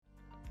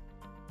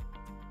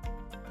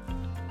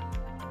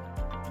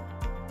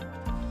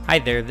Hi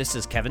there, this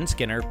is Kevin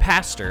Skinner,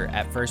 pastor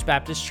at First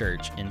Baptist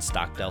Church in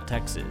Stockdale,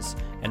 Texas,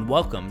 and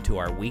welcome to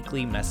our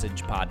weekly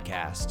message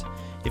podcast.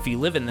 If you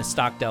live in the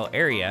Stockdale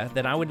area,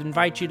 then I would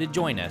invite you to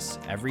join us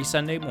every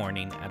Sunday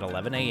morning at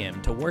 11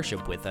 a.m. to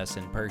worship with us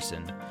in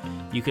person.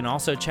 You can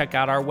also check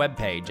out our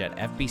webpage at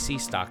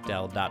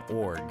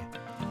fbcstockdale.org.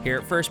 Here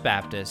at First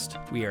Baptist,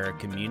 we are a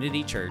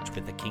community church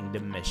with a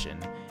kingdom mission,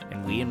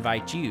 and we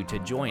invite you to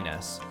join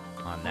us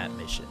on that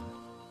mission.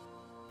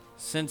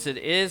 Since it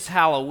is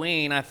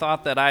Halloween, I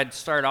thought that I'd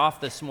start off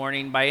this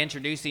morning by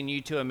introducing you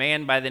to a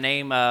man by the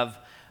name of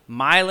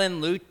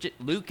Milan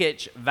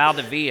Lukic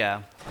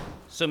Valdivia.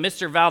 So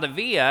Mr.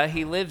 Valdivia,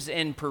 he lives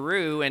in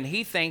Peru, and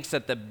he thinks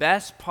that the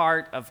best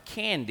part of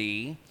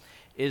candy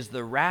is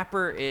the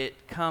wrapper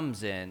it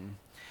comes in.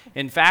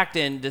 In fact,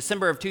 in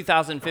December of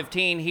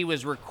 2015, he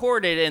was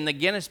recorded in the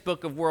Guinness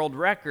Book of World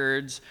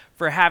Records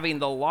for having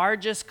the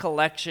largest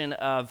collection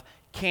of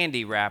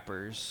candy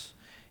wrappers.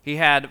 He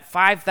had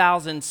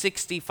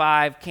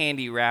 5,065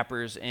 candy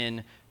wrappers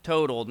in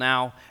total.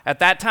 Now, at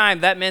that time,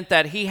 that meant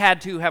that he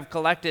had to have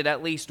collected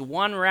at least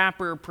one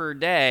wrapper per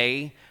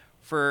day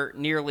for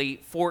nearly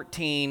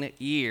 14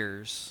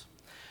 years.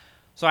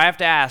 So I have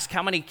to ask,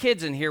 how many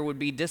kids in here would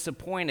be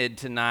disappointed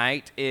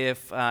tonight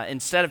if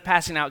instead of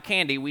passing out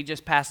candy, we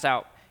just passed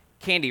out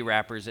candy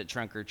wrappers at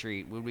Trunk or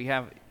Treat? Would we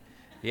have?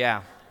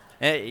 Yeah.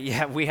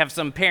 Yeah, we have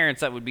some parents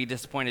that would be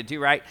disappointed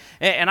too, right?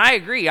 And I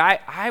agree.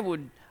 I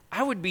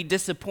would be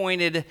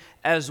disappointed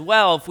as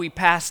well if we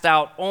passed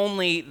out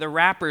only the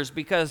wrappers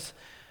because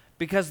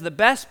the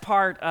best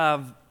part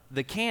of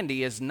the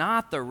candy is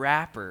not the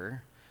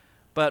wrapper,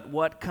 but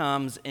what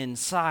comes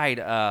inside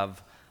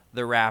of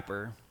the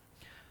wrapper.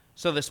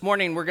 So this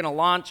morning we're going to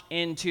launch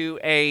into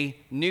a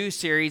new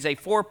series, a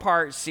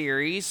 4-part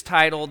series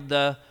titled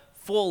The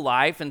Full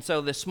Life. And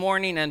so this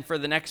morning and for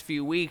the next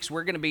few weeks,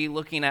 we're going to be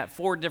looking at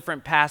 4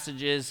 different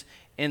passages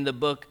in the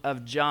book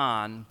of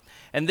John.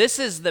 And this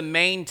is the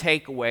main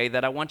takeaway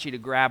that I want you to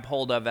grab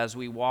hold of as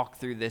we walk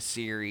through this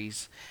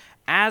series.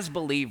 As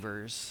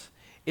believers,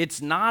 it's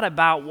not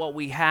about what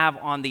we have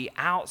on the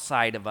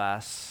outside of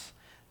us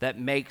that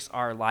makes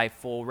our life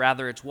full.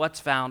 Rather, it's what's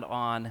found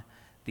on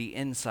the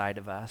inside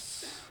of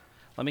us.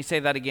 Let me say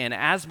that again.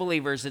 As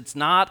believers, it's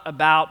not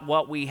about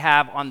what we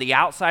have on the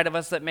outside of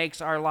us that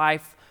makes our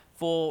life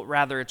full.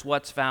 Rather, it's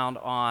what's found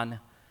on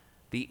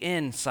the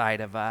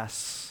inside of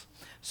us.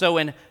 So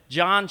in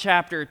John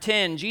chapter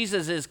 10,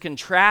 Jesus is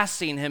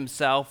contrasting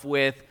himself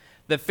with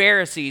the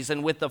Pharisees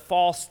and with the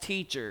false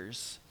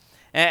teachers.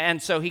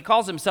 And so he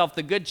calls himself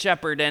the Good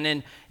Shepherd.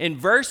 And in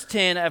verse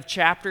 10 of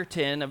chapter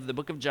 10 of the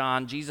book of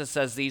John, Jesus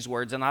says these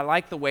words, and I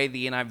like the way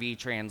the NIV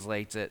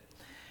translates it.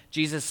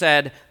 Jesus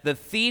said, "The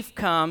thief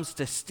comes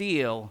to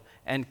steal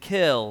and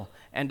kill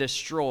and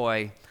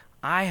destroy.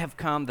 I have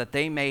come that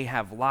they may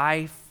have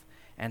life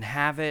and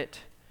have it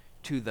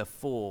to the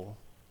full."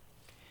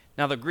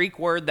 Now, the Greek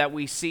word that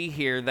we see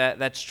here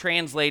that's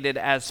translated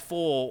as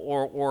full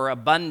or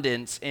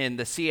abundance in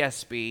the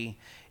CSB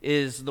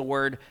is the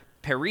word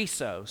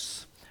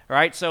perissos. All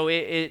right, so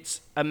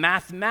it's a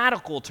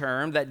mathematical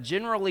term that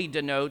generally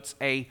denotes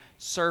a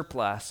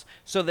surplus.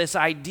 So this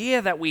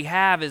idea that we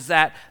have is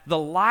that the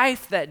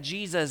life that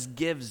Jesus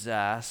gives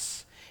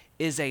us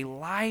is a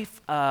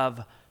life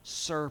of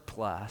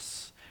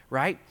surplus,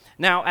 right?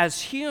 Now,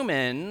 as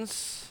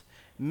humans,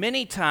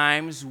 many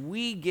times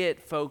we get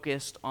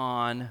focused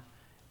on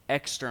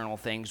external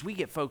things. We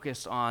get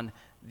focused on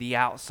the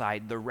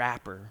outside, the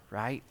wrapper,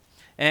 right?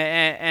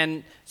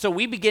 And so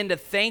we begin to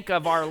think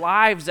of our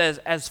lives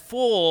as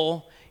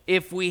full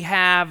if we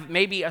have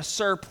maybe a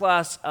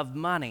surplus of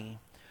money.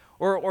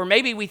 Or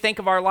maybe we think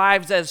of our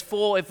lives as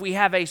full if we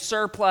have a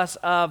surplus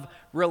of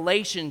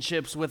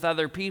relationships with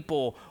other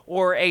people,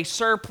 or a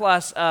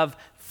surplus of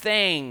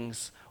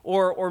things,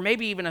 or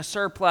maybe even a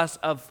surplus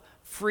of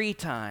free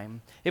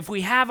time. If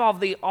we have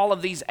all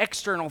of these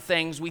external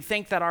things, we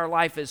think that our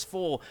life is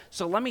full.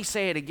 So let me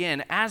say it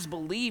again. As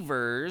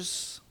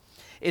believers,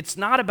 it's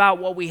not about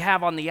what we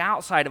have on the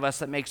outside of us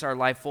that makes our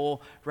life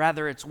full.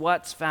 Rather, it's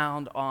what's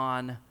found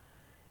on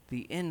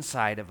the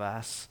inside of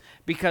us.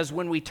 Because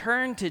when we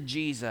turn to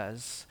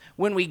Jesus,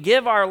 when we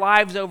give our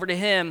lives over to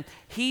Him,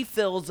 He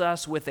fills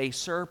us with a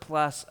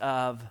surplus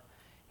of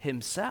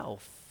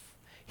Himself.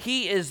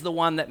 He is the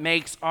one that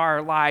makes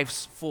our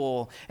lives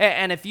full.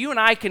 And if you and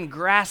I can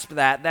grasp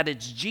that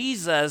it's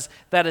Jesus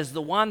that is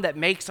the one that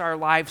makes our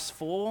lives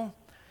full,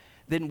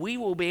 then we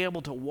will be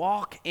able to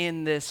walk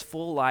in this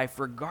full life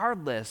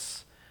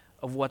regardless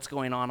of what's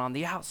going on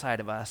the outside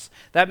of us.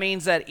 That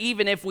means that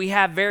even if we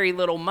have very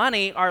little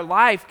money, our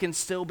life can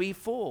still be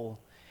full.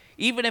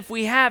 Even if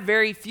we have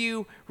very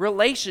few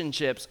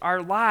relationships,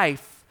 our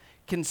life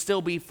can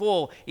still be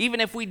full. Even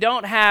if we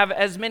don't have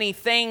as many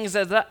things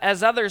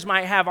as others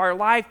might have, our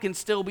life can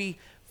still be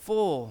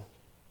full.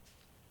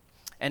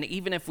 And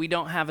even if we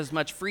don't have as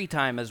much free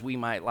time as we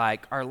might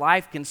like, our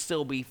life can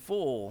still be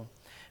full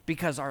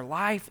because our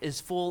life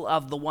is full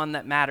of the one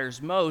that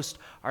matters most.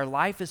 Our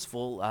life is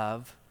full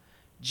of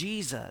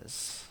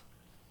Jesus.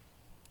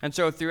 And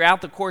so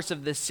throughout the course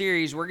of this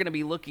series, we're going to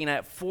be looking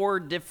at 4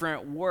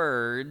 different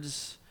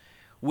words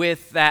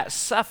with that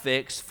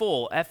suffix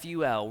full,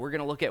 F-U-L. We're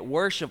going to look at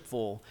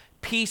worshipful,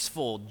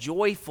 peaceful,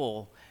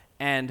 joyful,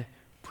 and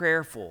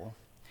prayerful.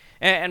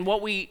 And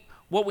what we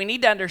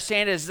need to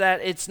understand is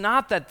that it's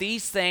not that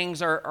these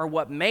things are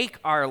what make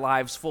our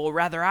lives full.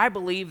 Rather, I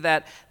believe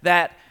that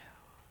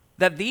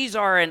these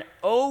are an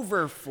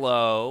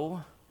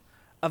overflow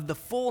of the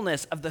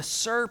fullness, of the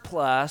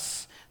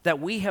surplus that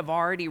we have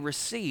already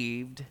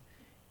received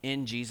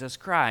in Jesus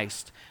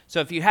Christ. So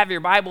if you have your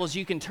Bibles,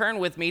 you can turn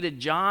with me to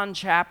John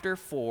chapter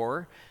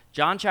 4.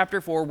 John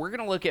chapter 4, we're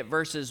going to look at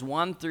verses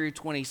 1 through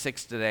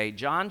 26 today.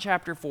 John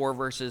chapter 4,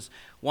 verses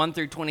 1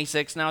 through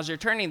 26. Now, as you're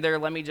turning there,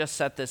 let me just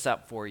set this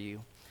up for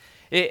you.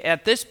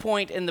 At this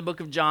point in the book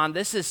of John,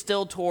 this is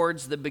still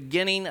towards the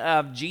beginning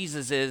of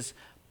Jesus'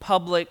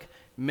 public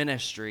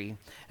ministry.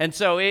 And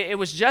so it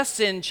was just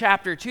in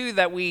chapter 2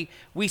 that we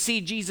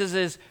see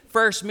Jesus'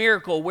 first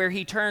miracle where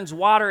he turns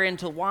water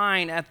into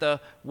wine at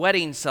the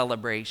wedding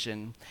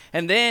celebration.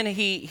 And then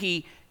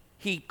he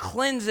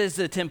cleanses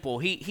the temple.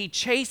 He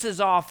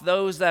chases off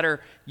those that are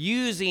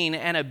using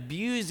and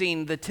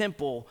abusing the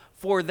temple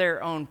for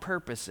their own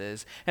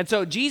purposes. And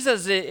so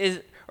Jesus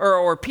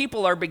or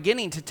people are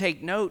beginning to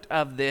take note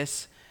of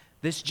this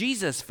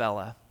Jesus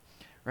fella,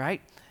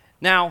 right?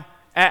 Now,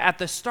 at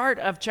the start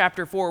of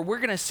chapter 4, we're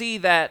going to see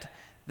that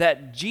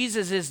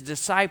Jesus'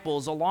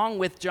 disciples, along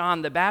with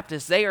John the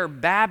Baptist, they are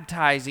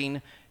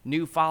baptizing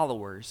new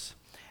followers.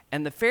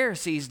 And the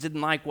Pharisees didn't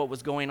like what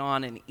was going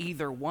on in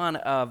either one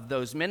of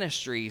those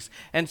ministries.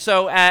 And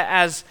so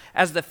as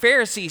the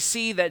Pharisees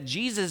see that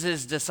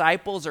Jesus'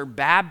 disciples are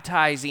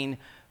baptizing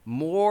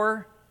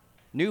more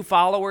new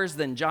followers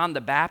than John the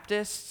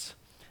Baptist's,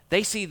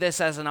 they see this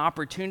as an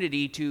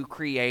opportunity to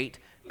create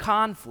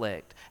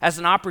conflict, as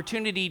an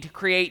opportunity to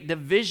create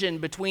division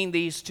between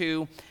these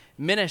two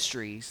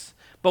ministries.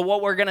 But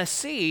what we're going to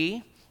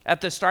see at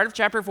the start of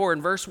chapter 4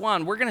 in verse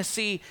 1, we're going to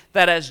see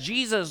that as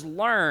Jesus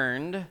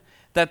learned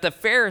that the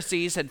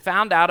Pharisees had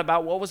found out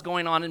about what was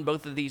going on in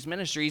both of these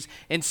ministries,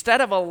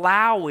 instead of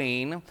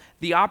allowing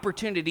the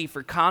opportunity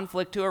for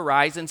conflict to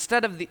arise,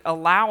 instead of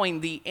allowing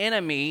the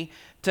enemy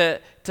to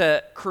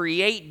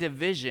create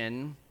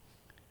division,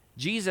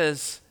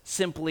 Jesus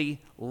simply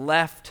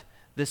left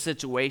the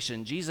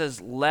situation. Jesus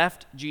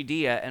left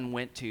Judea and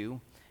went to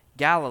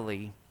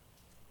Galilee.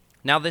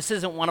 Now, this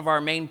isn't one of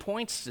our main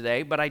points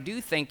today, but I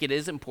do think it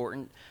is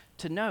important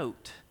to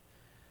note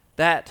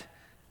that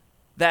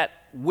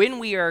when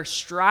we are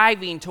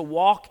striving to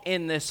walk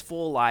in this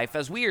full life,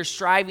 as we are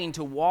striving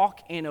to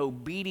walk in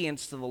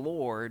obedience to the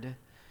Lord,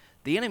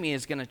 the enemy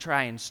is going to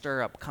try and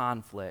stir up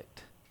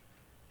conflict.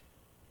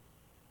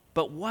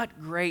 But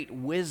what great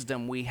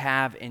wisdom we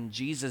have in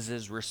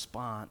Jesus'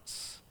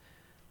 response.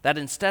 That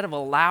instead of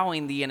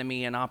allowing the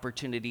enemy an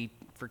opportunity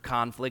for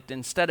conflict,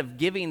 instead of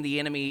giving the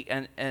enemy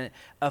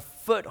a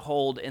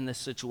foothold in the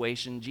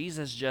situation,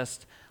 Jesus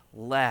just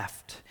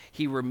left.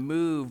 He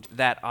removed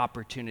that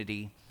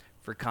opportunity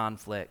for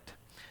conflict.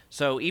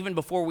 So even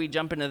before we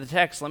jump into the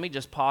text, let me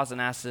just pause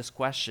and ask this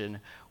question.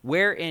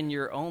 Where in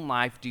your own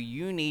life do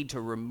you need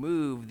to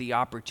remove the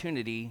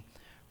opportunity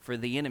for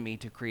the enemy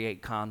to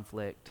create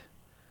conflict?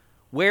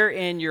 Where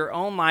in your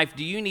own life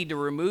do you need to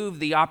remove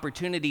the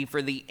opportunity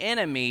for the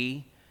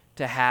enemy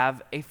to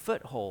have a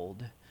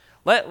foothold?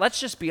 Let's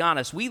just be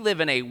honest. We live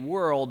in a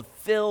world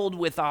filled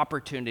with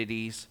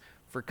opportunities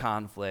for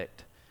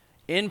conflict.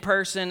 In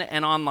person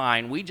and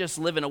online, we just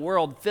live in a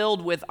world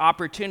filled with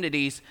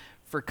opportunities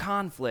for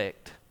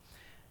conflict.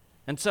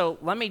 And so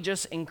let me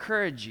just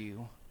encourage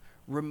you,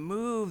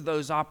 remove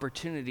those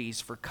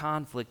opportunities for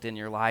conflict in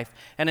your life.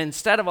 And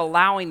instead of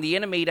allowing the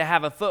enemy to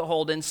have a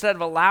foothold, instead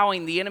of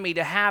allowing the enemy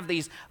to have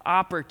these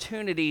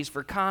opportunities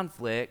for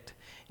conflict,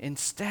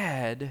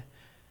 instead,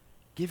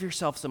 give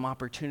yourself some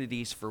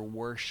opportunities for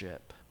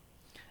worship.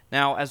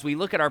 Now, as we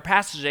look at our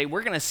passage today,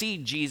 we're going to see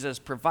Jesus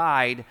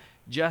provide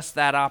just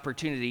that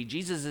opportunity.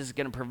 Jesus is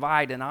going to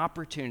provide an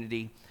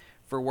opportunity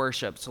for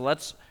worship. So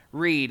let's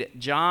read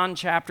John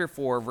chapter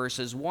 4,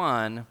 verses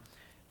 1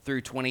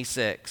 through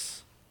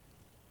 26.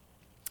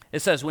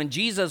 It says, when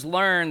Jesus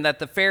learned that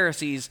the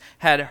Pharisees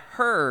had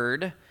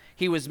heard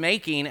he was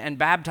making and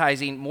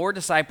baptizing more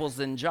disciples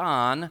than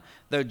John,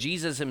 though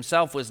Jesus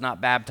himself was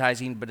not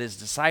baptizing, but his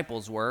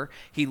disciples were,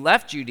 he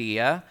left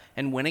Judea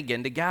and went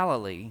again to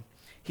Galilee.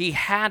 He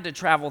had to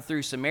travel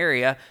through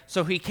Samaria,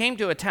 so he came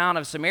to a town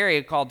of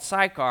Samaria called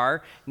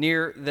Sychar,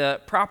 near the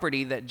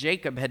property that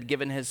Jacob had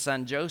given his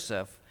son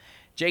Joseph.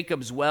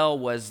 Jacob's well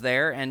was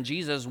there, and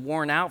Jesus,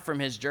 worn out from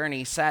his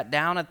journey, sat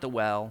down at the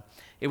well.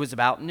 It was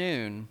about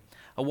noon.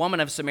 A woman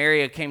of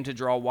Samaria came to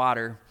draw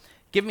water.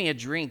 "Give me a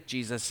drink,"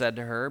 Jesus said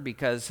to her,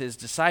 because his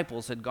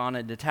disciples had gone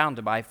into town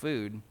to buy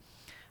food.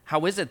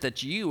 "How is it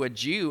that you, a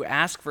Jew,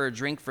 ask for a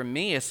drink from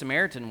me, a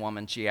Samaritan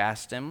woman?" she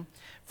asked him.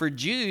 "For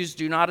Jews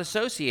do not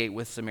associate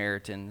with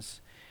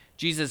Samaritans."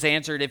 Jesus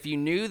answered, "If you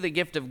knew the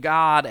gift of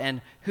God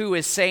and who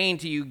is saying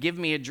to you, 'Give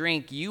me a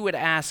drink,' you would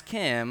ask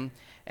him,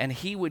 and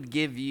he would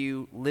give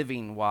you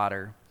living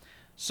water."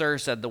 "Sir,"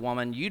 said the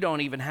woman, "you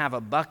don't even have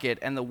a bucket,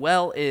 and the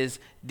well is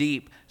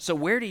deep. So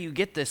where do you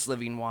get this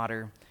living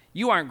water?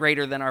 You aren't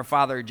greater than our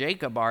father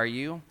Jacob, are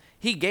you?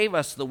 He gave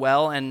us the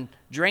well and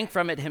drank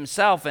from it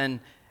himself, and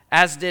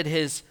as did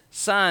his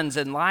sons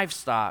and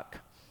livestock."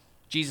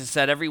 Jesus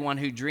said, "Everyone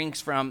who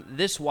drinks from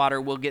this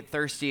water will get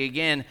thirsty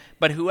again,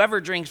 but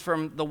whoever drinks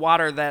from the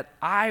water that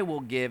I will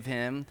give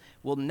him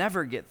will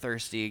never get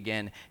thirsty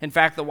again. In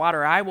fact, the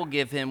water I will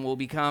give him will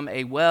become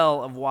a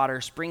well of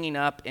water springing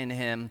up in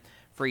him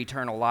for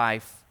eternal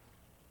life."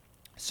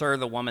 "Sir,"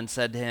 the woman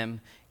said to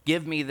him,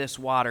 "give me this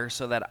water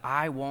so that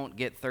I won't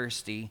get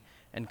thirsty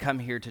and come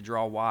here to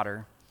draw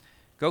water."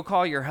 "Go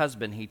call your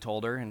husband," he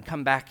told her, "and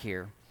come back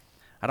here."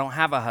 "I don't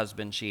have a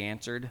husband," she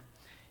answered.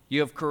 "You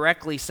have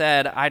correctly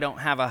said, 'I don't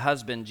have a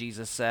husband,'"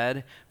 Jesus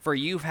said, "for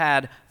you've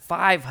had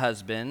 5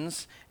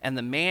 husbands, and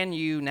the man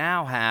you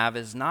now have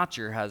is not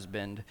your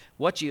husband.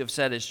 What you have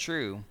said is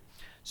true."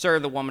 "Sir,"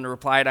 the woman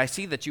replied, "I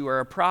see that you are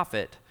a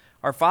prophet.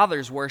 Our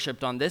fathers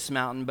worshipped on this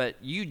mountain, but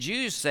you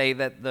Jews say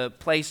that the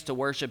place to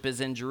worship is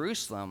in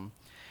Jerusalem."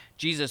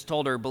 Jesus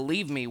told her,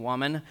 "Believe me,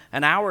 woman,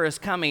 an hour is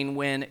coming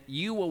when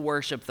you will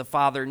worship the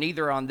Father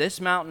neither on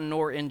this mountain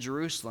nor in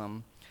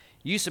Jerusalem.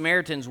 You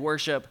Samaritans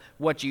worship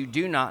what you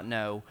do not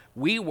know.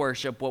 We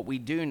worship what we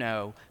do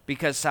know,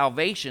 because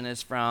salvation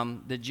is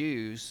from the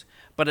Jews.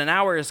 But an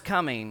hour is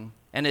coming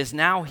and is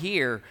now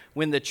here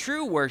when the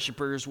true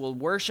worshipers will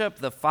worship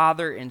the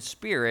Father in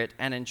spirit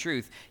and in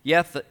truth.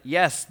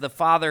 Yes, the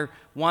Father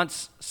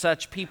wants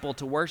such people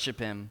to worship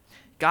him.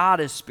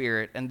 God is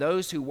spirit, and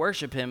those who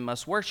worship him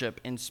must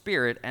worship in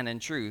spirit and in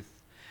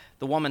truth."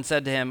 The woman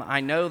said to him, "I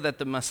know that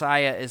the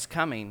Messiah is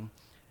coming,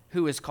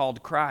 who is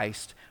called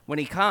Christ. When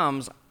he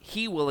comes,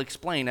 he will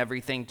explain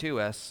everything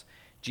to us."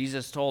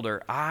 Jesus told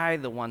her, "I,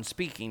 the one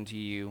speaking to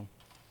you,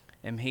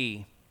 am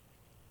he."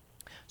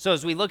 So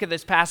as we look at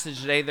this passage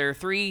today, there are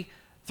three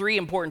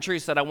important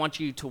truths that I want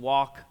you to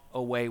walk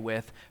away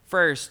with.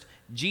 First,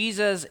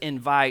 Jesus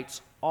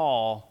invites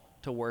all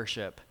to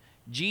worship.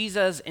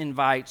 Jesus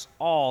invites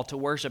all to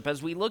worship.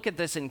 As we look at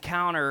this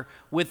encounter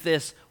with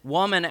this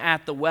woman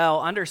at the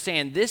well,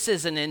 understand this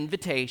is an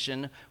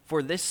invitation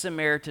for this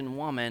Samaritan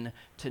woman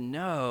to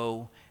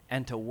know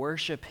and to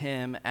worship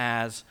him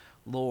as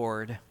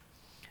Lord.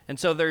 And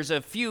so there's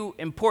a few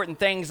important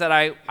things that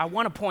I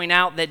want to point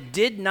out that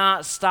did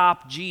not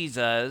stop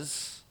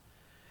Jesus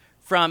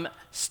from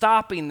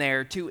stopping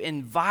there to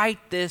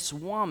invite this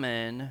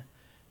woman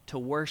to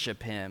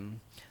worship him.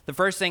 The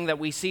first thing that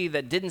we see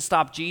that didn't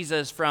stop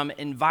Jesus from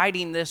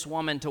inviting this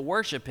woman to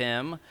worship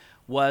him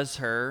was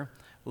her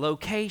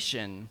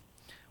location.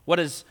 What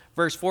does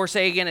verse 4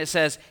 say again? It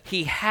says,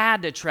 he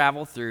had to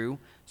travel through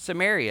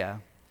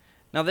Samaria.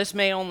 Now, this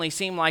may only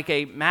seem like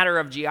a matter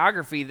of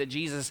geography that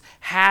Jesus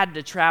had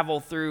to travel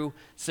through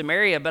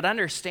Samaria, but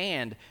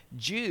understand,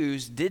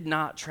 Jews did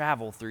not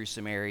travel through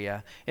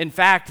Samaria. In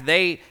fact,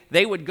 they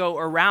would go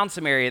around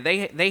Samaria.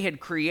 They had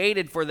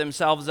created for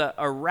themselves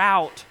a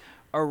route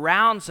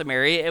around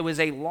Samaria. It was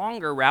a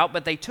longer route,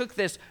 but they took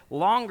this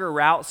longer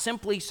route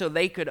simply so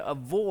they could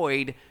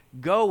avoid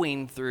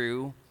going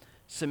through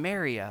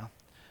Samaria.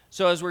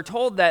 So as we're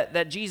told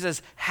that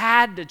Jesus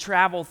had to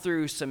travel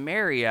through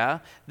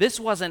Samaria, this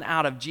wasn't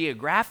out of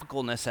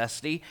geographical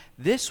necessity.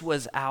 This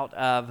was out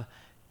of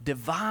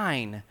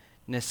divine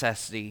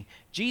necessity.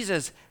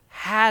 Jesus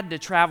had to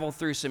travel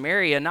through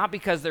Samaria, not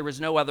because there was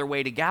no other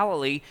way to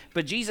Galilee,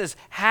 but Jesus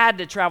had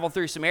to travel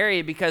through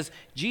Samaria because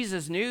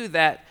Jesus knew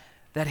that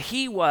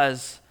he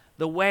was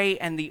the way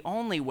and the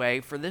only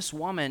way for this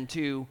woman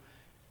to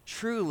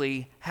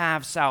truly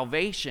have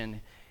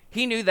salvation.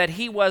 He knew that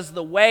he was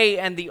the way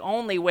and the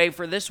only way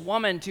for this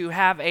woman to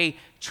have a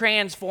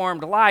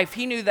transformed life.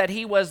 He knew that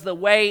he was the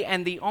way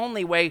and the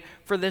only way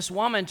for this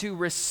woman to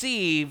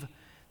receive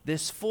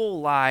this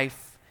full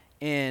life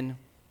in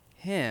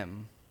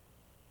him.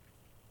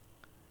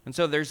 And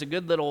so there's a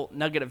good little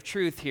nugget of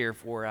truth here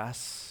for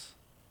us.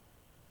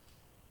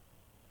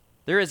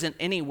 There isn't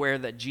anywhere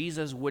that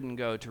Jesus wouldn't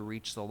go to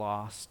reach the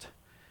lost.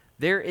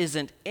 There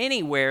isn't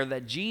anywhere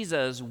that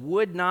Jesus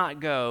would not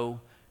go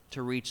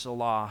to reach the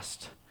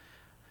lost.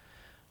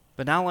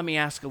 But now let me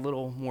ask a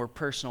little more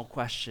personal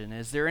question.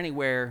 Is there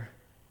anywhere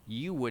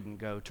you wouldn't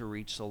go to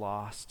reach the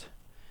lost?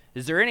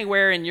 Is there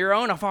anywhere in your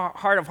own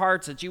heart of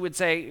hearts that you would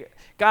say,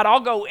 God, I'll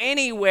go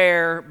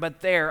anywhere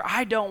but there.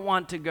 I don't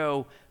want to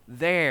go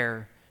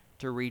there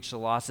to reach the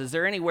lost. Is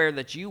there anywhere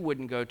that you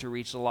wouldn't go to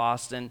reach the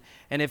lost? And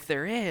if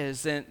there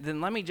is,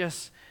 then let me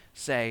just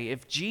say,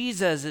 if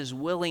Jesus is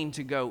willing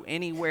to go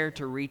anywhere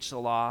to reach the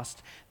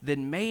lost,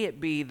 then may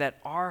it be that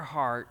our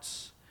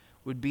hearts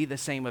would be the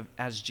same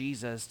as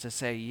Jesus, to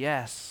say,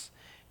 yes,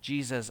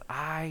 Jesus,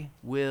 I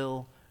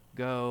will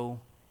go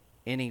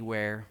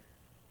anywhere.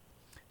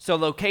 So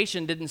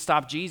location didn't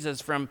stop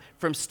Jesus from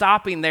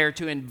stopping there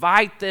to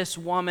invite this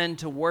woman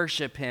to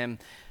worship him.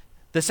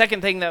 The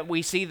second thing that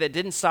we see that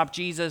didn't stop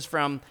Jesus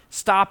from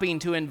stopping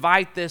to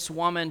invite this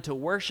woman to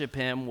worship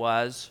him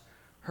was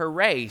her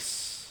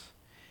race.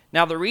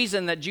 Now, the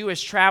reason that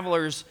Jewish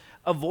travelers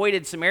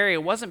avoided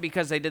Samaria wasn't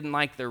because they didn't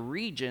like the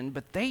region,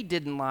 but they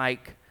didn't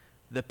like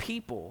the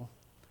people.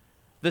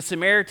 The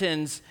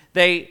Samaritans,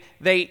 they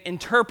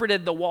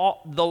interpreted the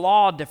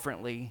law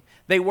differently.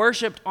 They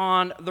worshiped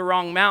on the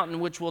wrong mountain,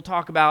 which we'll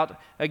talk about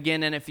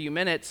again in a few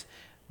minutes.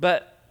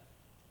 But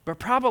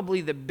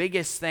probably the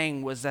biggest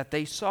thing was that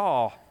they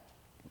saw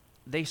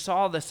the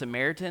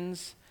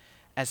Samaritans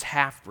as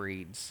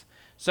half-breeds.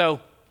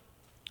 So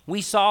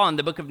we saw in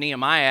the book of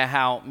Nehemiah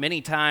how many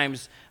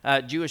times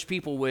Jewish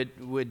people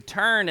would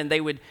turn and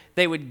they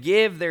would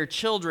give their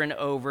children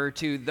over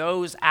to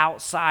those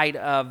outside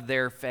of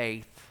their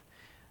faith.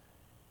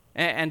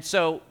 And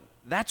so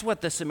that's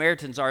what the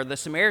Samaritans are. The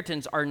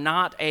Samaritans are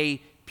not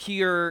a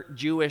pure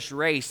Jewish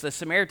race. The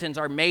Samaritans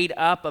are made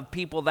up of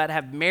people that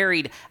have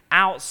married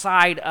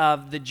outside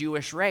of the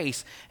Jewish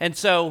race. And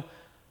so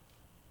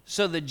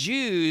the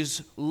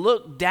Jews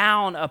looked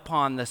down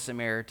upon the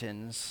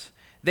Samaritans.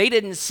 They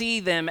didn't see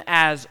them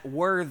as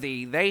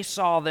worthy. They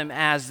saw them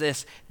as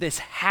this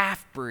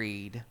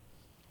half-breed.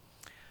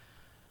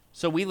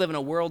 So we live in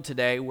a world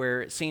today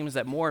where it seems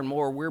that more and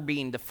more we're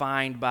being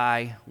defined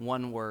by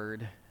one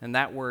word, and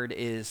that word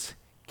is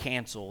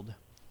canceled,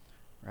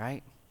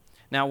 right?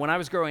 Now, when I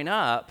was growing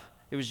up,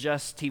 it was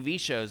just TV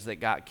shows that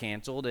got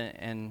canceled,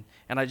 and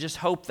I just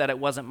hoped that it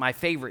wasn't my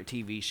favorite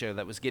TV show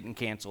that was getting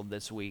canceled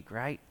this week,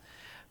 right?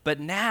 But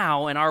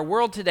now, in our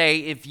world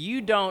today, if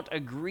you don't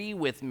agree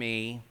with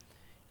me,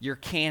 you're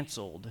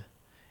canceled.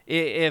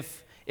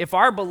 If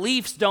our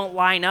beliefs don't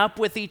line up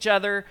with each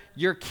other,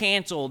 you're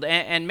canceled.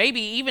 And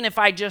maybe even if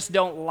I just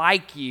don't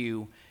like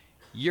you,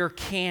 you're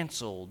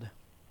canceled.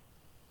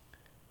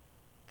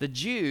 The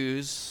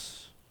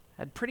Jews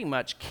had pretty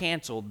much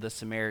canceled the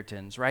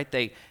Samaritans, right?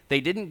 They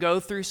didn't go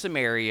through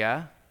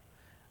Samaria.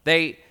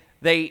 They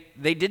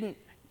didn't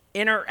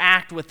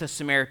interact with the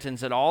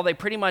Samaritans at all. They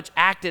pretty much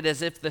acted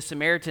as if the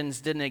Samaritans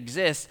didn't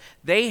exist.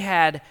 They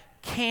had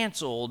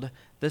canceled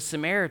the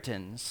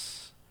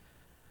Samaritans.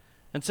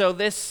 And so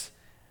this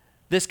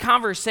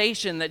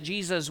conversation that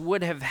Jesus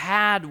would have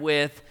had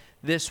with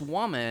this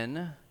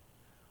woman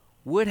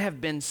would have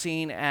been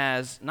seen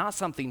as not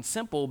something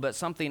simple, but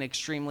something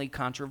extremely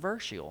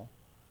controversial.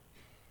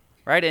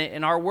 Right?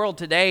 In our world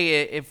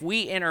today, if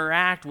we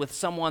interact with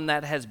someone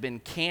that has been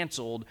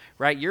canceled,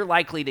 right, you're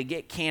likely to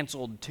get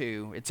canceled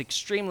too. It's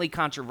extremely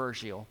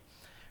controversial,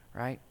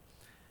 right?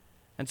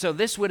 And so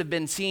this would have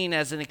been seen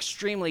as an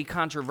extremely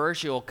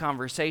controversial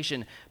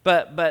conversation.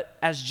 But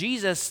as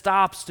Jesus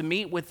stops to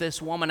meet with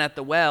this woman at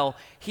the well,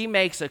 he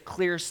makes a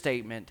clear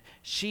statement.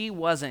 She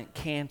wasn't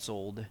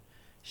canceled.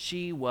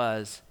 She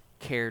was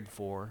cared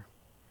for.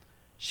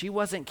 She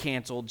wasn't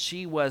canceled.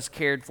 She was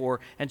cared for.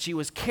 And she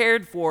was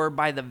cared for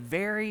by the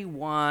very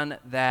one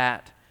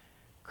that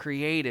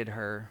created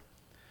her.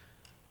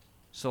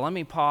 So let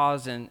me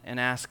pause and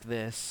ask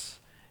this.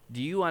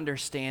 Do you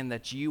understand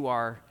that you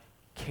are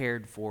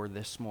cared for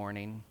this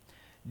morning?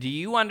 Do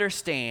you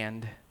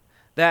understand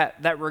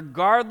that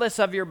regardless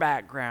of your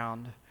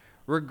background,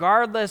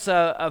 regardless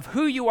of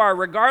who you are,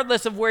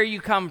 regardless of where you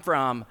come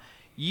from,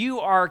 you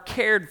are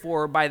cared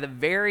for by the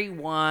very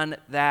one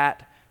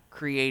that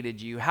created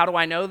you? How do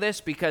I know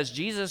this? Because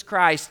Jesus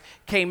Christ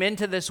came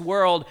into this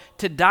world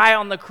to die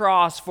on the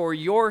cross for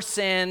your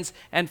sins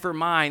and for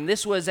mine.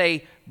 This was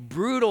a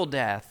brutal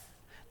death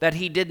that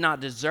he did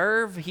not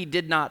deserve, he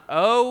did not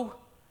owe.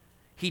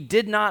 He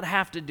did not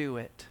have to do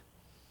it,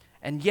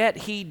 and yet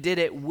he did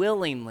it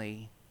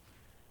willingly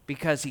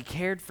because he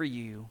cared for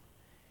you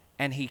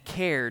and he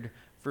cared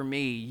for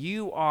me.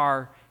 You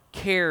are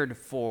cared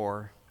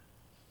for.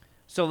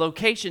 So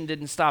location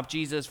didn't stop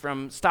Jesus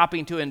from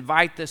stopping to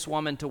invite this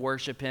woman to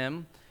worship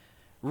him.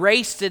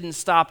 Race didn't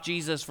stop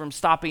Jesus from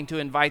stopping to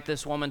invite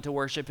this woman to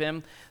worship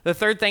him. The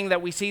third thing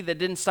that we see that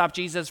didn't stop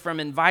Jesus from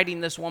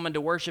inviting this woman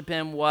to worship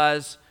him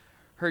was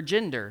her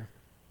gender.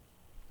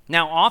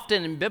 Now,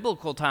 often in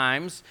biblical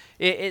times,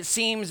 it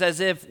seems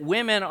as if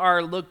women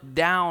are looked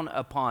down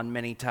upon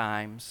many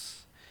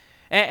times.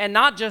 And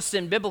not just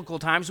in biblical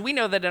times. We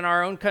know that in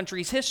our own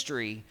country's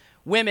history,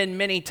 women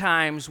many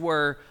times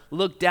were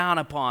looked down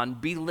upon,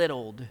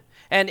 belittled.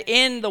 And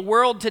in the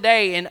world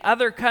today, in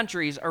other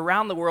countries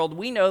around the world,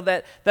 we know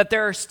that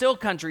there are still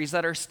countries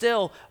that are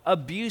still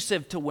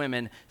abusive to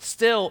women,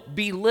 still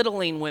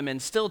belittling women,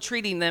 still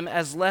treating them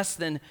as less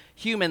than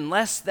human,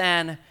 less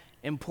than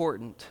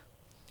important.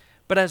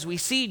 But as we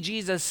see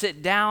Jesus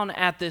sit down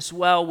at this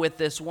well with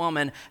this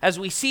woman, as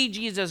we see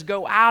Jesus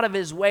go out of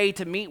his way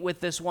to meet with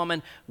this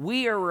woman,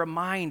 we are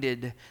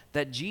reminded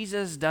that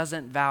Jesus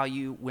doesn't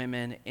value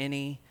women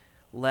any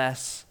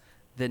less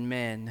than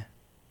men.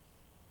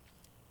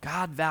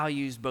 God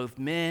values both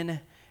men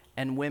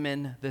and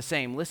women the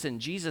same. Listen,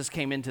 Jesus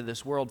came into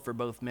this world for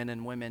both men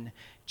and women.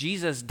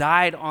 Jesus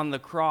died on the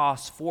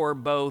cross for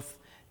both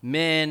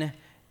men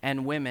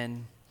and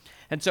women.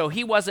 And so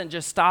he wasn't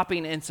just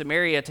stopping in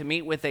Samaria to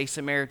meet with a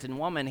Samaritan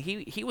woman.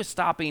 He was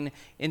stopping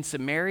in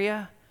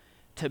Samaria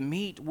to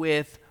meet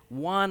with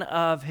one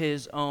of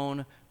his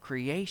own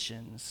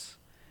creations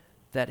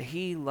that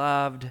he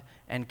loved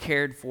and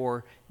cared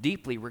for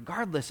deeply,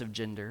 regardless of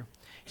gender.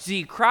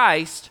 See,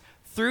 Christ,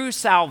 through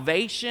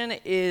salvation,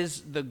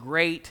 is the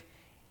great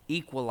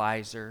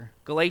equalizer.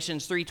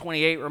 Galatians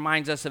 3:28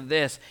 reminds us of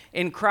this.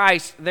 In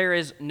Christ there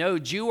is no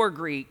Jew or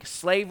Greek,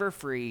 slave or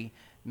free,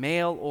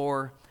 male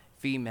or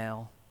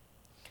female.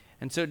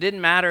 And so it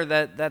didn't matter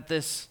that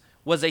this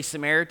was a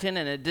Samaritan,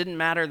 and it didn't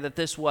matter that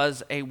this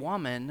was a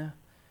woman.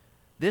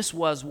 This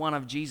was one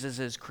of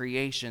Jesus'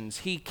 creations.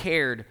 He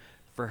cared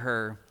for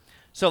her.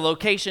 So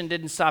location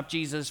didn't stop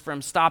Jesus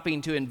from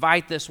stopping to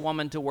invite this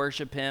woman to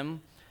worship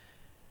him.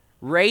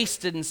 Race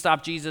didn't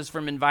stop Jesus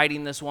from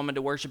inviting this woman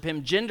to worship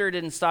him. Gender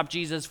didn't stop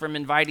Jesus from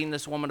inviting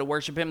this woman to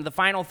worship him. The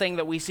final thing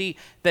that we see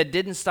that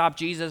didn't stop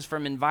Jesus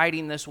from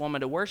inviting this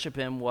woman to worship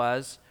him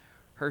was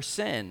her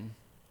sin.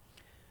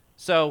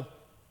 So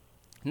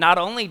not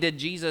only did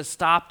Jesus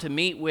stop to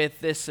meet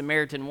with this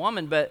Samaritan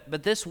woman,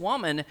 but this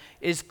woman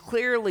is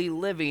clearly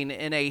living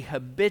in a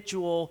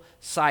habitual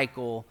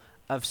cycle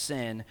of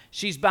sin.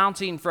 She's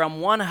bouncing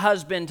from one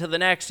husband to the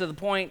next to the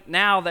point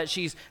now that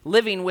she's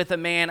living with a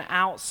man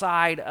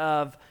outside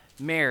of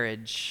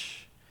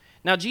marriage.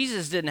 Now,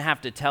 Jesus didn't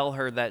have to tell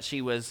her that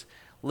she was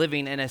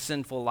living in a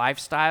sinful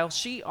lifestyle.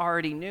 She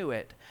already knew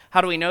it. How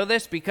do we know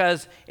this?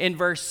 Because in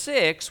verse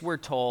 6, we're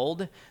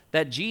told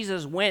that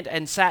Jesus went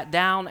and sat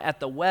down at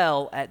the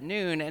well at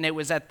noon, and it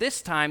was at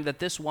this time that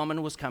this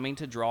woman was coming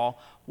to draw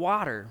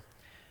water.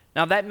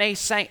 Now, that may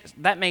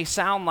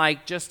sound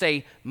like just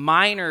a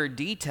minor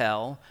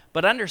detail,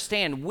 but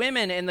understand,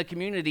 women in the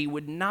community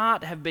would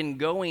not have been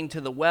going to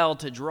the well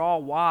to draw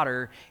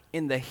water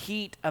in the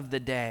heat of the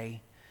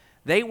day.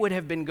 They would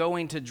have been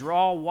going to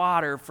draw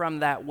water from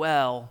that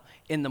well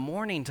in the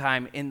morning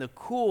time, in the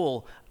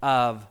cool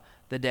of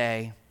the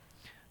day.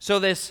 So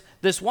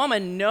this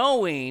woman,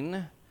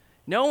 knowing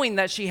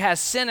that she has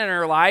sin in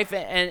her life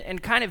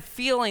and kind of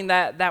feeling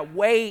that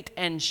weight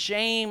and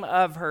shame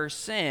of her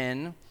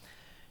sin,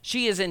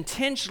 she is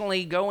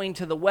intentionally going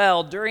to the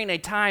well during a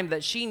time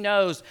that she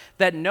knows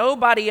that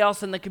nobody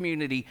else in the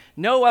community,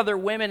 no other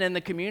women in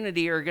the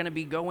community are going to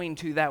be going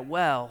to that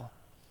well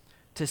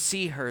to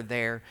see her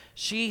there.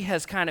 She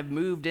has kind of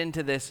moved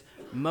into this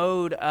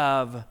mode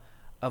of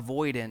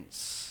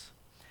avoidance.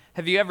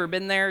 Have you ever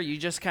been there? You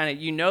just kind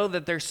of, you know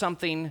that there's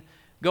something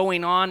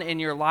going on in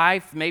your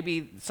life,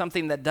 maybe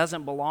something that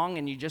doesn't belong,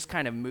 and you just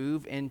kind of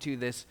move into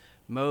this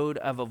mode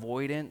of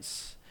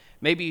avoidance.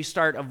 Maybe you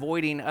start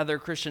avoiding other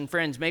Christian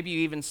friends. Maybe you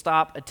even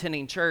stop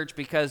attending church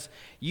because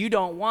you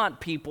don't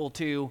want people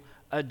to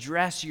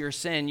address your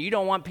sin. You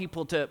don't want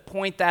people to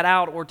point that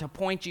out or to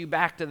point you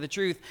back to the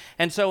truth.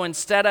 And so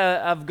instead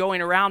of going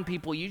around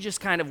people, you just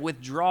kind of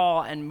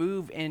withdraw and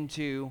move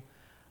into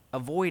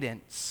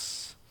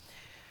avoidance.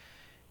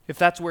 If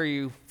that's where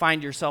you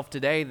find yourself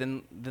today,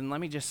 then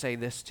let me just say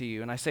this to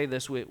you, and I say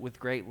this with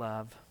great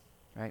love,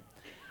 right?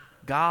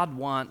 God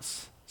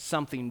wants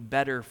something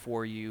better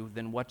for you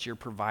than what you're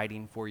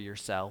providing for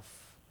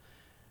yourself.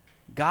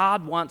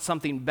 God wants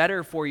something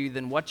better for you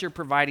than what you're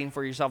providing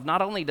for yourself. Not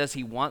only does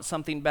he want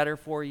something better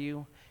for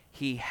you,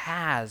 he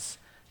has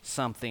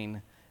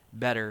something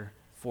better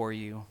for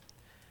you.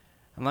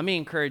 And let me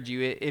encourage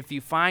you, if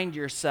you find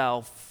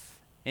yourself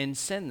in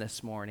sin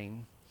this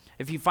morning,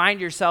 if you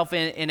find yourself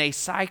in a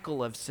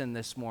cycle of sin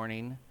this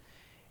morning,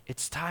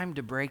 it's time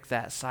to break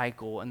that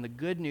cycle. And the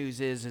good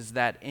news is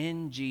that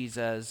in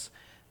Jesus,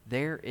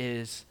 there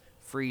is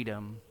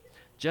freedom.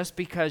 Just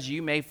because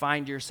you may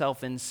find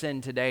yourself in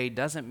sin today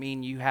doesn't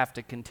mean you have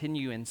to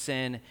continue in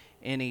sin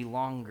any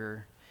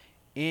longer.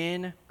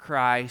 In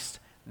Christ,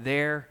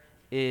 there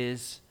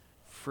is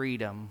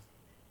freedom.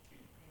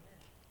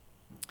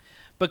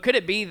 But could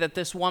it be that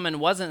this woman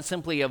wasn't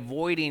simply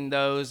avoiding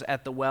those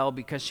at the well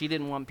because she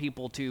didn't want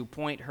people to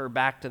point her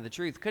back to the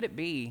truth? Could it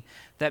be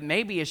that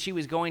maybe as she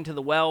was going to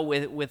the well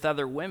with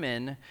other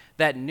women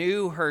that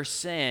knew her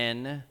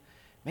sin,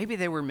 maybe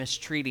they were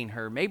mistreating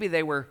her, maybe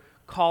they were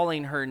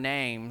calling her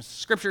names?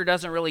 Scripture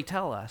doesn't really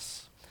tell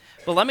us.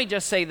 But let me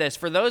just say this.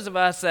 For those of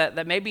us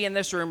that may be in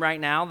this room right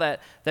now,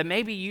 that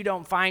maybe you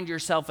don't find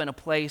yourself in a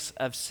place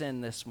of sin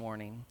this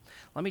morning,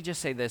 let me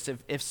just say this.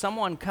 If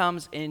someone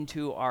comes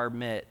into our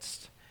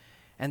midst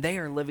and they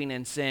are living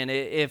in sin,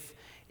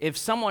 if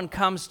someone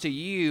comes to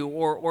you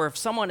or if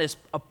someone is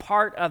a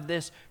part of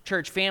this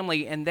church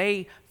family and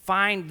they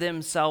find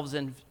themselves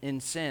in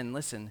sin,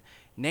 listen,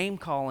 name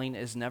calling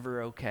is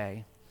never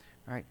okay.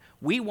 Right?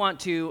 We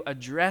want to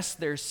address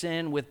their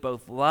sin with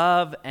both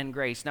love and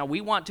grace. Now,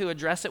 we want to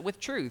address it with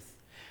truth.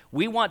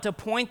 We want to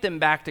point them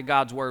back to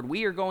God's word.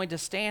 We are going to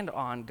stand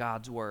on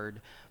God's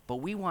word, but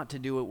we want to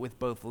do it with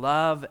both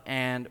love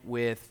and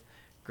with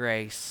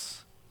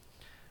grace.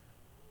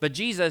 But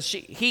Jesus,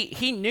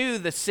 he knew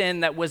the sin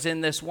that was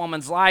in this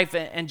woman's life,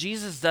 and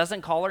Jesus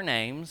doesn't call her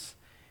names,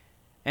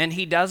 and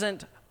he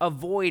doesn't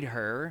avoid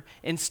her.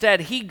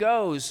 Instead, he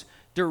goes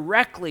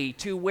directly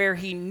to where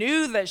he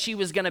knew that she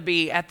was going to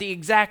be at the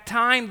exact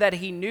time that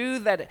he knew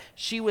that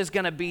she was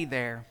going to be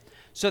there,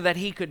 so that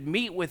he could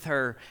meet with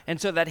her and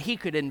so that he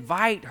could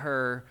invite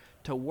her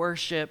to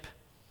worship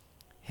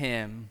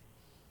him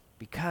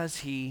because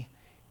he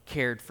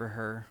cared for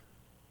her.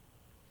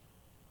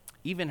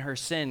 Even her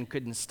sin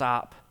couldn't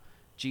stop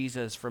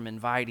Jesus from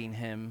inviting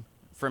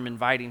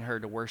her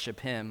to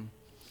worship him.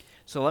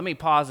 So let me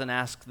pause and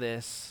ask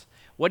this.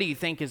 What do you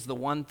think is the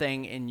one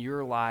thing in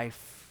your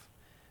life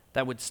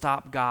that would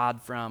stop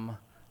God from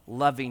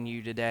loving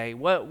you today?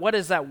 What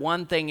is that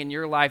one thing in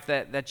your life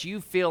that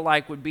you feel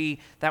like would be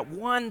that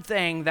one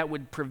thing that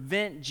would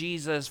prevent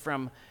Jesus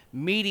from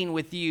meeting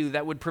with you,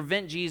 that would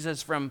prevent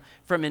Jesus from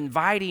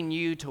inviting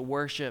you to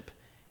worship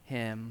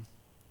him?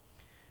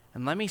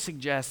 And let me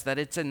suggest that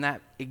it's in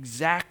that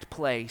exact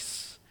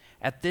place,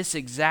 at this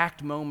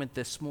exact moment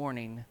this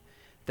morning,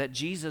 that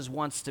Jesus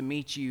wants to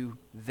meet you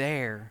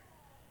there,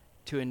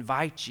 to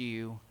invite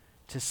you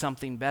to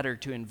something better,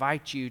 to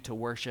invite you to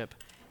worship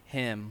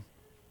him.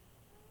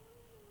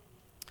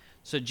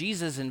 So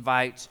Jesus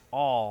invites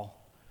all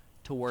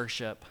to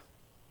worship.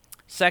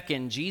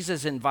 Second,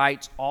 Jesus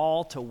invites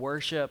all to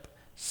worship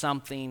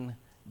something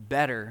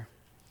better.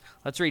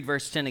 Let's read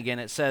verse 10 again.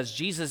 It says,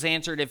 Jesus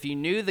answered, "If you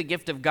knew the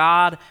gift of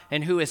God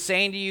and who is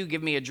saying to you,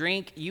 'Give me a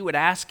drink,' you would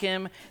ask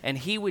him, and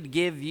he would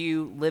give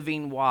you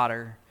living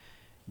water."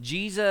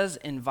 Jesus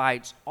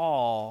invites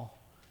all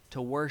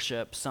to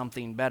worship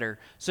something better.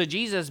 So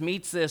Jesus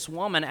meets this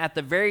woman at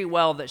the very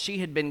well that she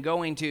had been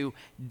going to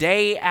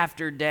day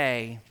after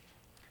day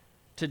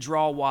to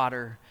draw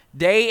water.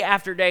 Day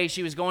after day,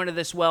 she was going to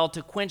this well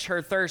to quench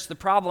her thirst. The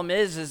problem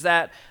is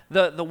that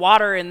the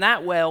water in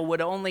that well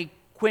would only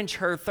quench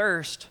her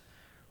thirst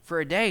for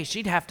a day.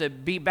 She'd have to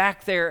be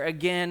back there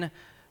again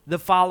the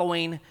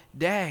following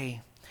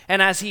day.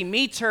 And as he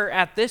meets her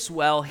at this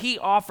well, he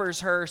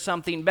offers her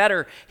something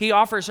better. He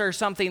offers her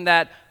something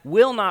that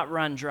will not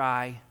run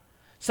dry,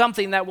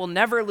 something that will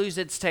never lose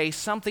its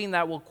taste, something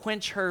that will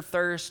quench her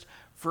thirst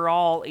for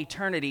all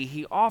eternity.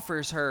 He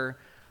offers her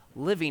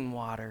living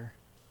water.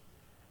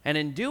 And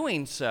in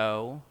doing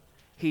so,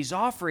 he's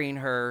offering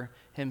her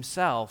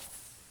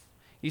himself.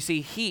 You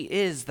see, he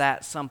is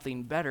that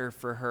something better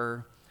for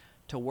her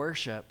to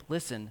worship.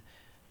 Listen,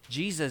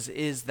 Jesus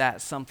is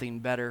that something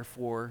better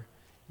for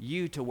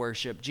you to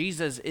worship.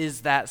 Jesus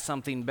is that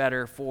something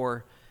better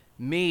for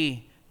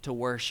me to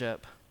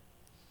worship.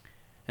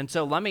 And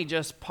so let me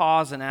just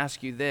pause and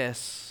ask you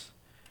this.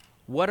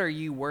 What are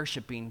you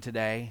worshiping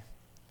today?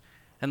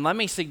 And let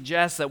me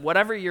suggest that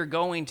whatever you're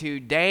going to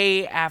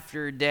day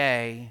after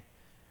day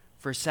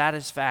for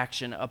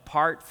satisfaction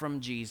apart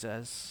from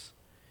Jesus,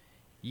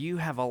 you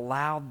have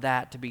allowed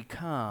that to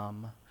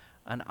become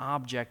an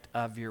object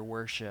of your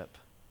worship.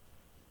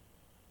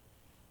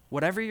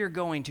 Whatever you're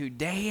going to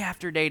day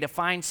after day to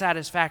find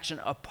satisfaction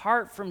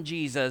apart from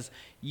Jesus,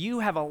 you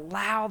have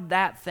allowed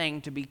that thing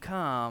to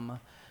become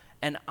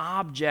an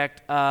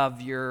object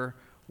of your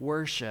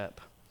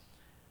worship.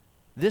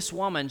 This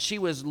woman, she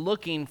was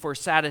looking for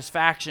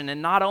satisfaction,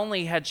 and not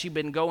only had she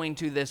been going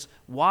to this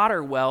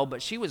water well,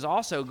 but she was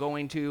also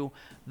going to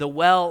the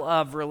well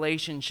of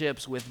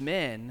relationships with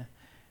men,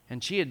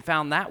 and she had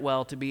found that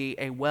well to be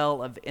a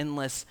well of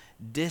endless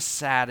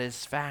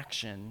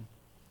dissatisfaction.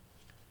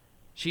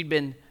 She'd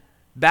been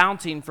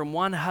bouncing from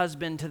one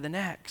husband to the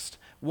next,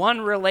 one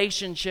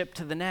relationship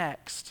to the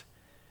next,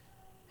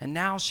 and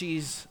now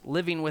she's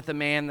living with a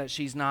man that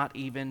she's not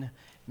even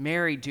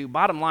married to.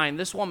 Bottom line,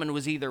 this woman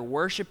was either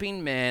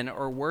worshiping men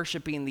or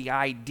worshiping the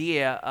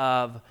idea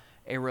of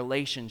a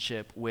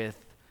relationship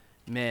with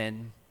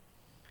men.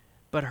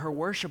 But her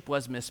worship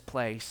was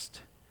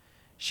misplaced.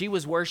 She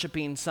was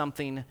worshiping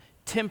something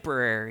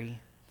temporary,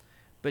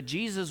 but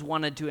Jesus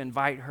wanted to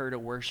invite her to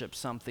worship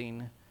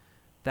something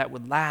that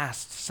would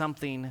last,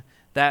 something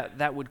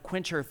that would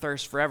quench her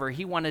thirst forever.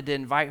 He wanted to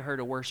invite her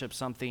to worship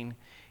something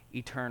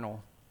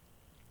eternal.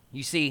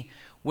 You see,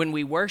 when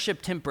we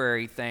worship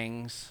temporary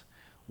things,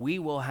 we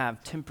will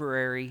have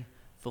temporary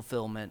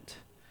fulfillment.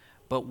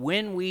 But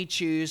when we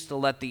choose to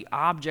let the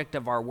object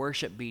of our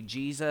worship be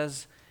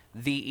Jesus,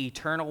 the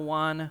eternal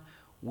one,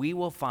 we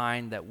will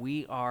find that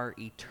we are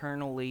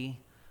eternally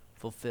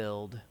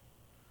fulfilled.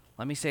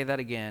 Let me say that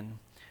again.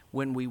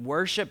 When we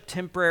worship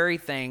temporary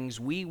things,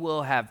 we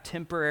will have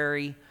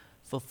temporary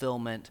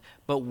fulfillment.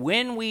 But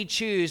when we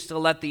choose to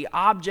let the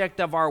object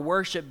of our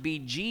worship be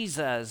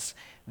Jesus,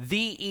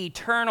 the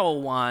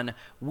eternal one,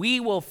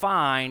 we will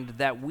find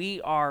that we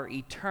are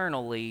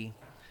eternally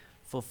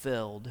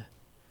fulfilled.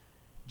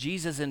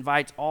 Jesus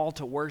invites all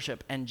to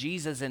worship, and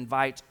Jesus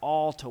invites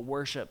all to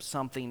worship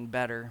something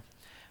better.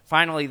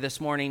 Finally, this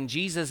morning,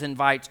 Jesus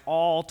invites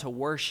all to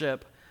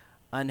worship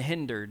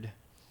unhindered.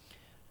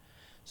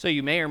 So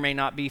you may or may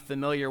not be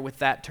familiar with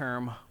that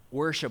term,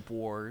 worship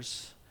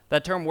wars.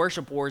 That term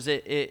worship wars,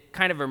 it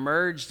kind of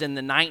emerged in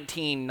the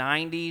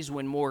 1990s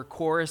when more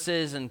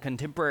choruses and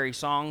contemporary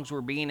songs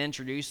were being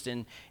introduced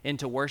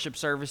into worship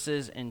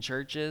services in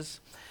churches.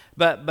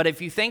 But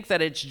if you think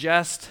that it's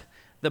just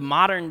the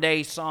modern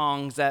day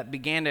songs that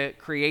began to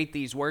create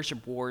these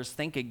worship wars,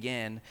 think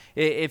again.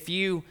 If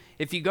you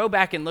go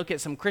back and look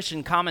at some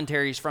Christian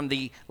commentaries from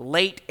the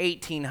late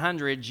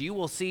 1800s, you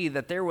will see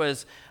that there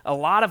was a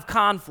lot of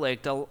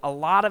conflict, a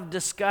lot of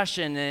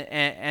discussion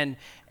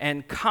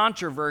and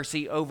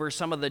controversy over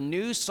some of the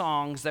new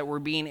songs that were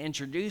being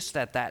introduced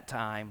at that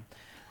time.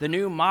 The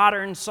new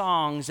modern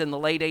songs in the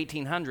late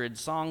 1800s,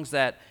 songs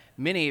that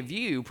many of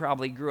you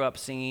probably grew up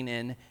singing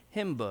in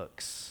hymn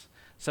books.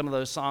 some of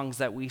those songs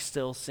that we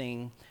still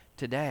sing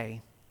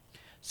today.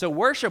 So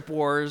worship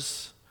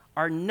wars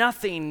are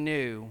nothing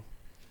new.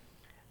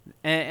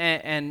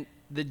 And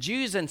the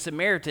Jews and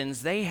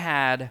Samaritans, they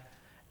had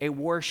a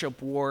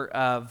worship war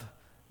of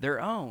their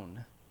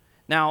own.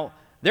 Now,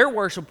 their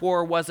worship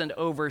war wasn't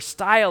over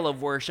style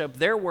of worship.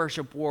 Their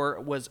worship war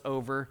was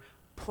over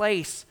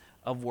place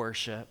of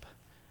worship.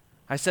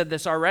 I said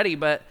this already,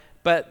 but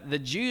the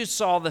Jews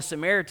saw the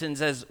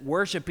Samaritans as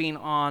worshiping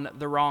on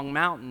the wrong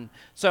mountain.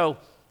 So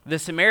the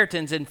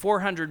Samaritans in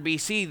 400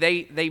 BC,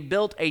 they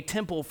built a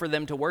temple for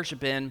them to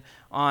worship in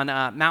on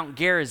Mount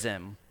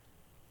Gerizim.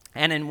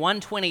 And in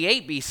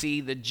 128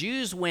 BC, the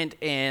Jews went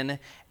in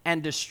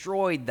and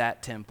destroyed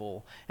that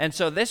temple. And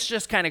so this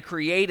just kind of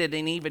created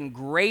an even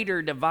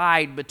greater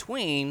divide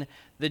between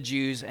the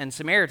Jews and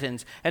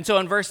Samaritans. And so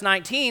in verse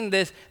 19,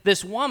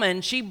 this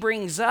woman, she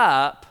brings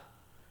up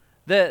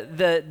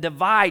the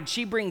divide.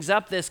 She brings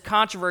up this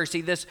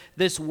controversy,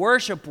 this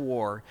worship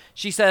war.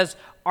 She says,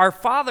 our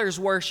fathers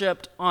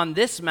worshipped on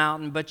this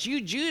mountain, but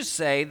you Jews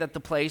say that the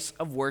place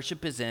of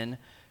worship is in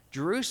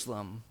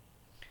Jerusalem.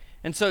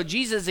 And so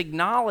Jesus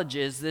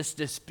acknowledges this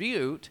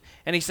dispute,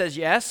 and he says,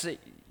 yes,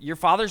 your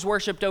fathers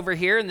worshipped over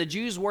here, and the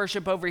Jews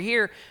worship over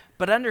here,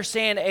 but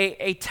understand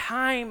a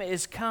time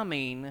is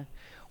coming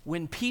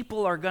when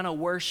people are going to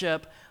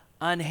worship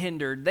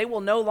unhindered. They will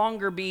no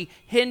longer be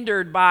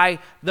hindered by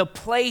the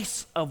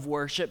place of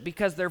worship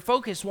because their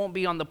focus won't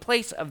be on the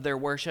place of their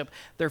worship.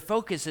 Their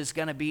focus is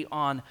going to be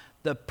on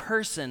the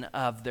person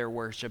of their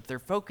worship. Their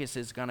focus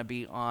is going to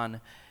be on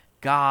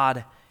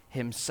God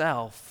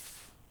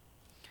himself.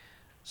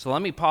 So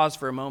let me pause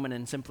for a moment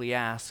and simply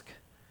ask,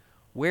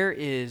 where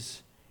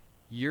is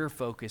your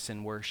focus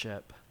in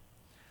worship?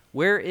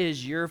 Where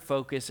is your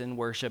focus in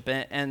worship?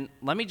 And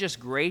let me just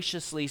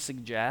graciously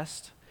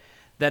suggest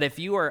that if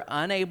you are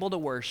unable to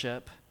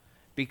worship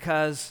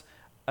because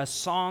a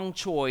song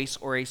choice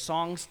or a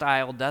song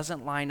style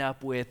doesn't line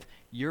up with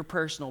your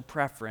personal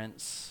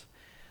preference,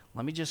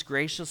 let me just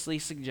graciously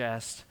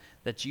suggest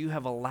that you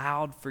have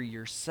allowed for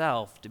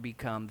yourself to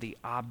become the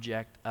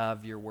object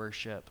of your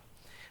worship.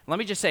 Let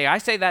me just say, I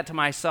say that to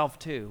myself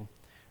too,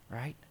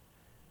 right?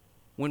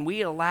 When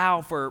we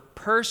allow for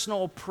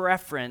personal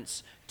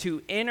preference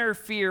to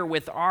interfere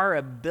with our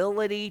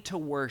ability to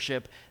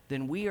worship,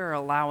 then we are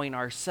allowing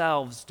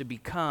ourselves to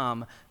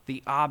become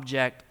the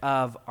object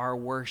of our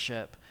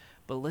worship.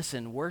 But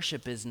listen,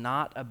 worship is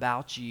not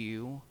about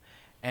you,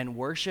 and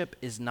worship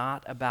is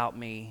not about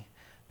me.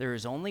 There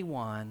is only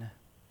one,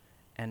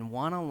 and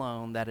one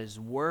alone, that is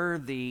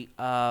worthy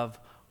of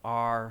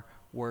our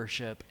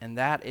worship, and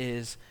that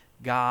is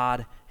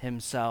God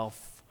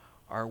himself.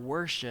 Our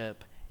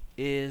worship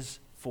is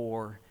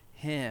for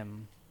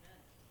him.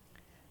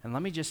 And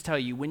let me just tell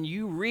you, when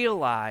you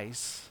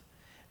realize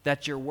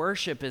that your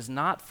worship is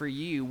not for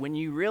you, when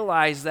you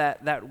realize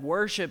that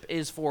worship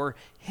is for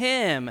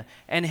him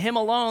and him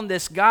alone,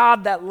 this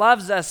God that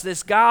loves us,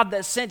 this God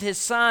that sent his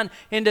son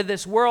into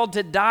this world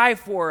to die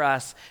for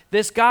us,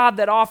 this God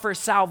that offers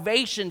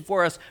salvation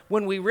for us,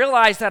 when we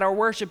realize that our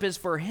worship is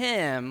for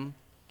him,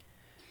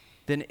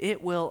 then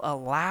it will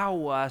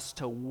allow us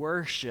to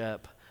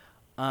worship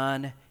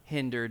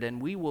unhindered,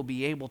 and we will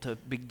be able to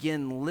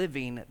begin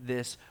living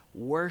this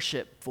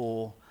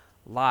worshipful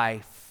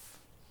life.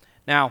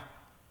 Now,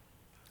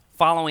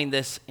 following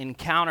this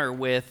encounter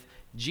with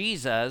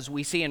Jesus,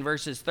 we see in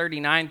verses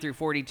 39 through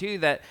 42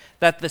 that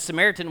the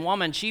Samaritan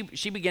woman, she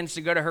begins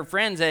to go to her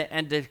friends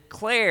and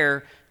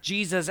declare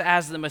Jesus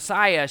as the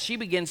Messiah. She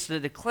begins to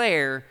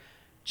declare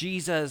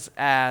Jesus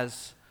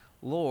as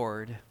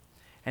Lord.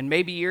 And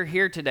maybe you're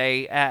here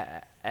today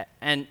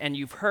and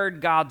you've heard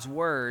God's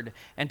word,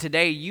 and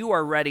today you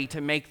are ready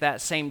to make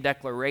that same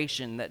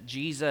declaration that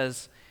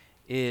Jesus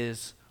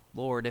is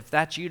Lord. If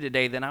that's you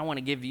today, then I want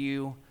to give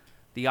you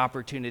the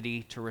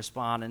opportunity to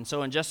respond. And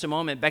so in just a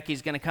moment,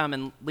 Becky's going to come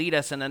and lead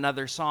us in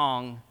another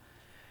song.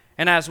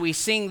 And as we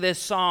sing this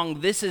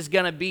song, this is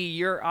going to be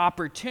your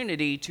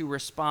opportunity to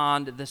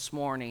respond this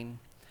morning.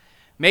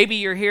 Maybe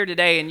you're here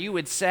today and you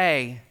would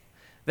say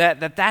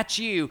that's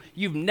you.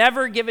 You've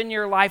never given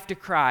your life to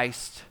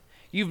Christ.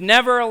 You've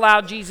never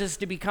allowed Jesus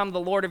to become the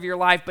Lord of your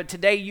life, but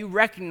today you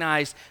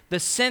recognize the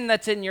sin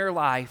that's in your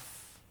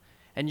life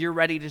and you're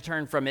ready to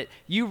turn from it.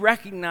 You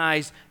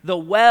recognize the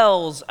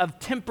wells of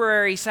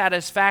temporary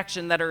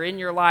satisfaction that are in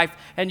your life,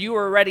 and you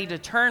are ready to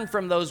turn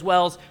from those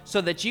wells so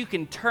that you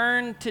can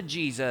turn to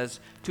Jesus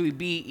to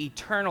be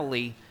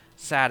eternally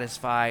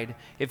satisfied.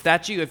 If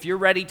that's you, if you're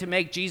ready to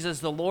make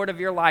Jesus the Lord of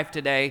your life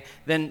today,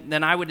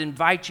 then I would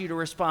invite you to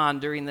respond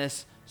during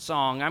this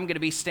song. I'm going to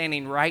be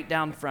standing right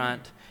down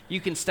front. You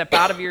can step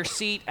out of your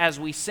seat as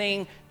we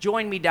sing.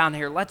 Join me down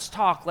here. Let's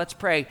talk. Let's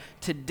pray.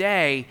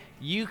 Today,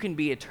 you can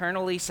be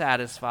eternally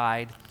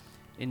satisfied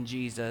in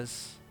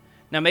Jesus.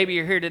 Now, maybe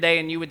you're here today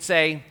and you would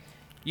say,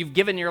 you've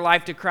given your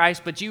life to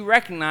Christ, but you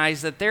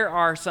recognize that there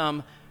are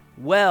some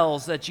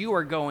wells that you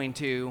are going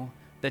to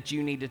that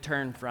you need to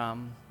turn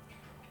from.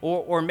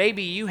 Or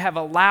maybe you have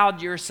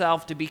allowed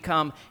yourself to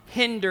become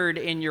hindered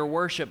in your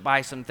worship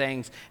by some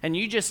things, and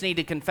you just need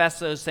to confess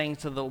those things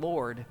to the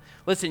Lord.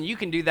 Listen, you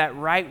can do that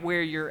right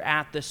where you're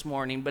at this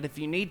morning, but if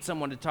you need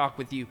someone to talk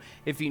with you,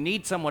 if you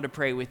need someone to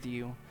pray with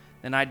you,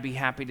 then I'd be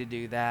happy to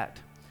do that.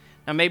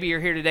 Now, maybe you're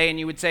here today and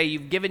you would say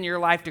you've given your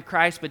life to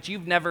Christ, but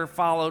you've never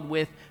followed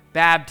with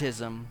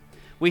baptism.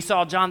 We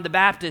saw John the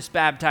Baptist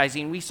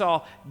baptizing. We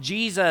saw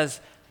Jesus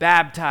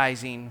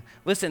baptizing.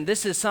 Listen,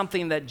 this is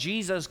something that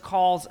Jesus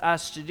calls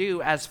us to do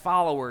as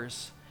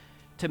followers,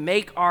 to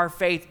make our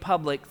faith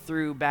public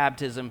through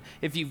baptism.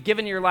 If you've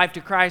given your life to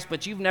Christ,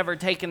 but you've never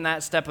taken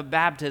that step of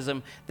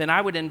baptism, then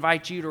I would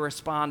invite you to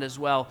respond as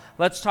well.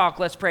 Let's talk,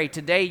 let's pray.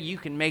 Today you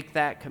can make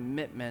that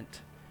commitment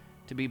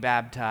to be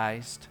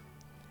baptized.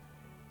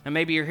 And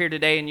maybe you're here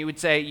today and you would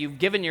say you've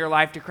given your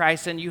life to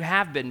Christ and you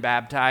have been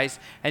baptized,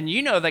 and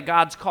you know that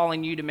God's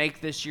calling you to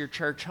make this your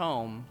church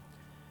home,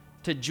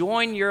 to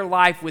join your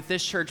life with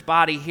this church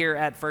body here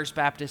at First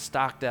Baptist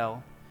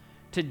Stockdale,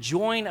 to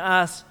join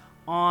us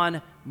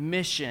on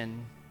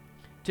mission,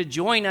 to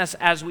join us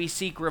as we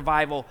seek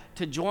revival,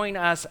 to join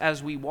us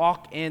as we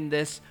walk in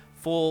this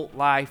full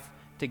life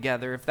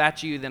together. If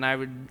that's you, then I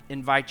would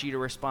invite you to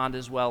respond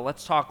as well.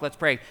 Let's talk, let's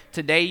pray.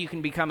 Today you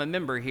can become a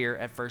member here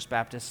at First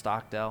Baptist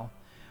Stockdale.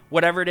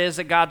 Whatever it is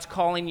that God's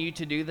calling you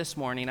to do this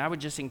morning, I would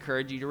just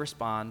encourage you to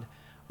respond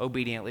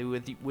obediently.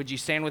 Would you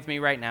stand with me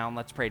right now and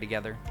let's pray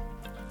together?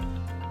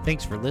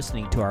 Thanks for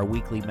listening to our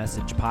weekly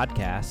message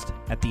podcast.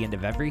 At the end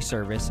of every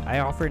service, I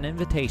offer an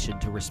invitation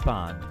to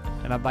respond,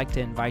 and I'd like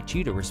to invite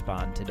you to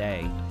respond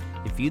today.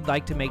 If you'd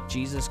like to make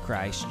Jesus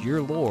Christ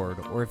your Lord,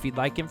 or if you'd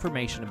like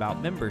information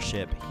about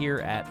membership here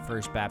at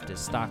First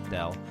Baptist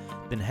Stockdale,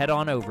 then head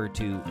on over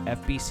to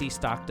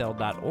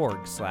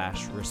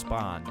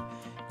fbcstockdale.org/respond.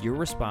 Your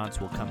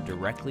response will come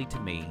directly to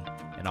me,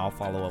 and I'll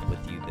follow up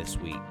with you this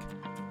week.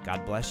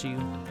 God bless you,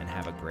 and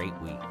have a great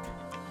week.